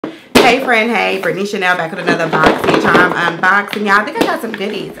Hey friend, hey, Brittany Chanel back with another BoxyCharm unboxing. Y'all, I think I got some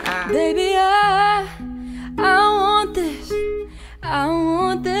goodies. Baby, I want this. I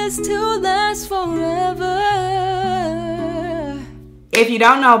want this to last forever. If you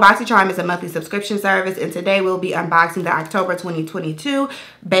don't know, BoxyCharm is a monthly subscription service, and today we'll be unboxing the October 2022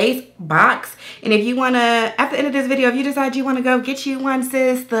 base box. And if you want to, at the end of this video, if you decide you want to go get you one,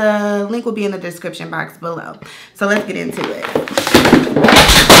 sis, the link will be in the description box below. So let's get into it.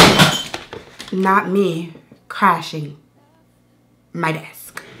 Not me crashing my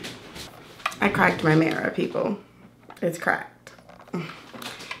desk. I cracked my mirror, people. It's cracked.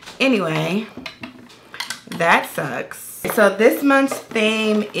 Anyway, that sucks. So this month's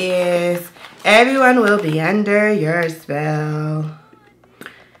theme is everyone will be under your spell.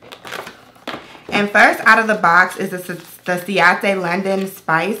 And first out of the box is the Ciate London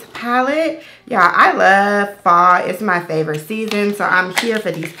Spice palette. Y'all, I love fall. It's my favorite season, so I'm here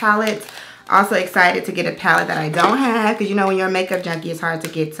for these palettes. Also excited to get a palette that I don't have, because you know when you're a makeup junkie, it's hard to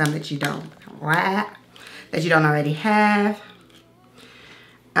get some that you don't already have.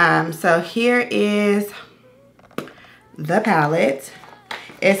 So here is the palette.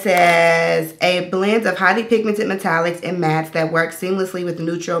 It says a blend of highly pigmented metallics and mattes that work seamlessly with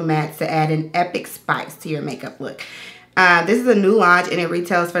neutral mattes to add an epic spice to your makeup look. This is a new launch and it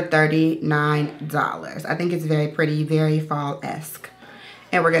retails for $39. I think it's very pretty, very fall-esque.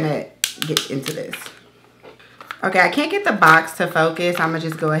 And we're gonna get into this. Okay, I can't get the box to focus. I'm gonna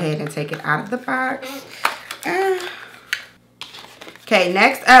just go ahead and take it out of the box. Okay,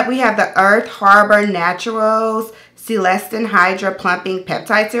 next up we have the Earth Harbor Naturals Celestin Hydra Plumping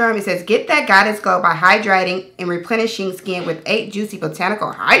Peptide Serum. It says, get that goddess glow by hydrating and replenishing skin with 8 juicy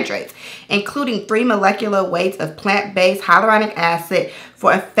botanical hydrates, including 3 molecular weights of plant-based hyaluronic acid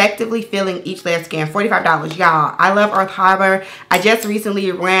for effectively filling each layer of skin. $45, y'all. I love Earth Harbor. I just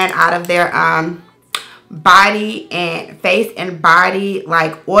recently ran out of their body and face and body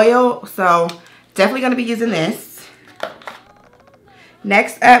like oil, so definitely going to be using this.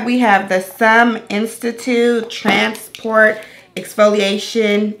 Next up, we have the Sum Institute Transport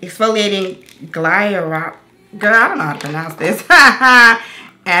Exfoliating Glycerol. Girl, I don't know how to pronounce this.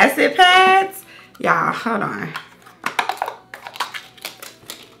 Acid pads. Y'all, hold on.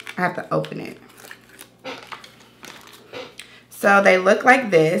 I have to open it. So they look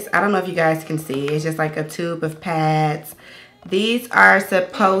like this. I don't know if you guys can see. It's just like a tube of pads. These are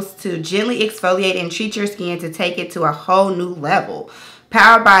supposed to gently exfoliate and treat your skin to take it to a whole new level.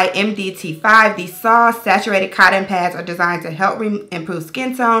 Powered by MDT5, these soft, saturated cotton pads are designed to help improve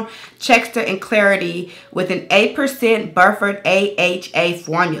skin tone, texture, and clarity with an 8% buffered AHA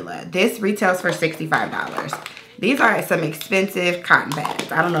formula. This retails for $65. These are some expensive cotton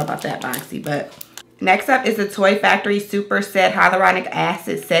pads. I don't know about that, Boxy, but... Next up is the Toy Factory Super Set Hyaluronic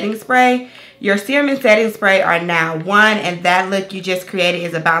Acid Setting Spray. Your serum and setting spray are now one, and that look you just created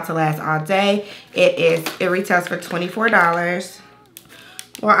is about to last all day. It retails for $24.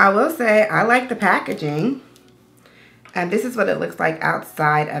 Well, I will say I like the packaging. And this is what it looks like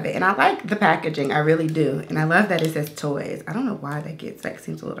outside of it. And I like the packaging, I really do. And I love that it says toys. I don't know why that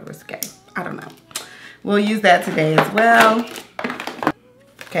seems a little risque. I don't know. We'll use that today as well.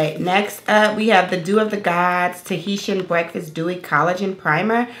 Okay, next up we have the Dew of the Gods Tahitian Breakfast Dewy Collagen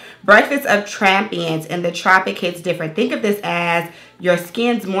Primer. Breakfast of Champions in the tropic hits different. Think of this as your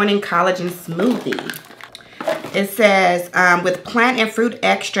skin's morning collagen smoothie. It says, with plant and fruit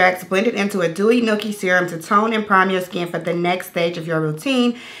extracts blended into a dewy, milky serum to tone and prime your skin for the next stage of your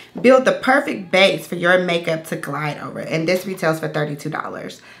routine. Build the perfect base for your makeup to glide over. And this retails for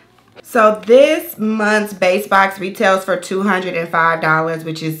 $32. So this month's base box retails for $205,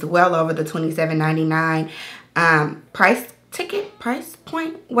 which is well over the $27.99 price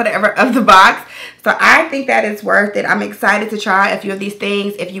point, whatever, of the box. So I think that is worth it. I'm excited to try a few of these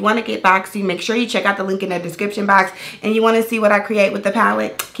things. If you want to get Boxy, make sure you check out the link in the description box. And you want to see what I create with the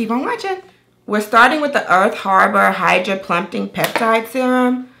palette, keep on watching. We're starting with the Earth Harbor Hydra Plumping Peptide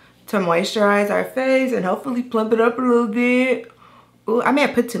Serum to moisturize our face and hopefully plump it up a little bit. Ooh, I may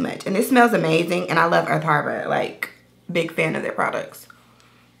have put too much. And it smells amazing. And I love Earth Harbor. Like, big fan of their products.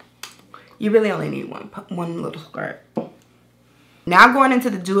 You really only need one little squirt. Now going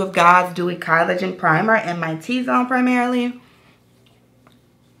into the Dew of Gods Dewy Collagen Primer in my T-zone primarily.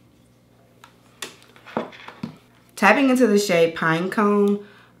 Tapping into the shade Pinecone,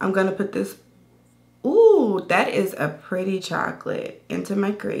 I'm going to put this, ooh, that is a pretty chocolate, into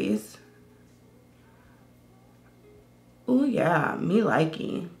my crease. Ooh, yeah, me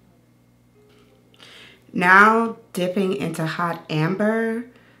liking. Now dipping into Hot Amber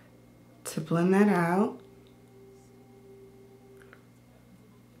to blend that out.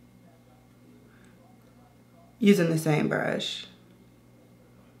 using the same brush.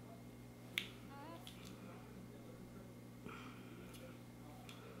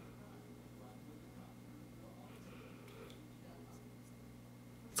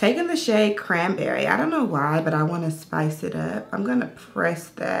 Taking the shade Cranberry. I don't know why, but I want to spice it up. I'm going to press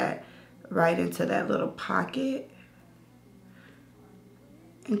that right into that little pocket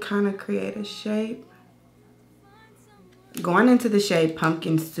and kind of create a shape. Going into the shade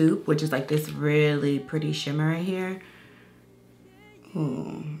Pumpkin Soup, which is like this really pretty shimmer right here.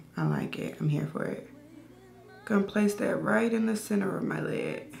 Ooh, I like it. I'm here for it. Gonna place that right in the center of my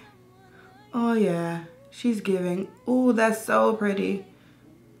lid. Oh yeah, she's giving. Ooh, that's so pretty.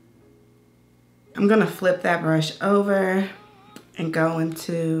 I'm gonna flip that brush over and I'm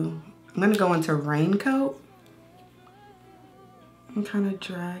gonna go into Raincoat and kind of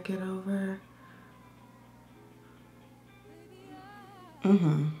drag it over.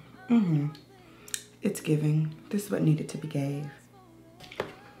 It's giving. This is what needed to be gave.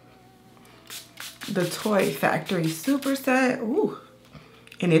 The Toy Factory Super Set. Ooh,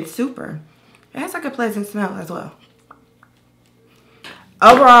 and it's super. It has like a pleasant smell as well.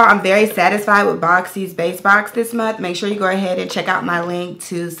 Overall, I'm very satisfied with Boxy's base box this month. Make sure you go ahead and check out my link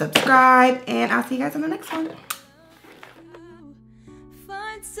to subscribe, and I'll see you guys in the next one.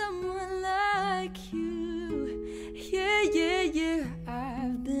 Find someone like you. Yeah, yeah, yeah.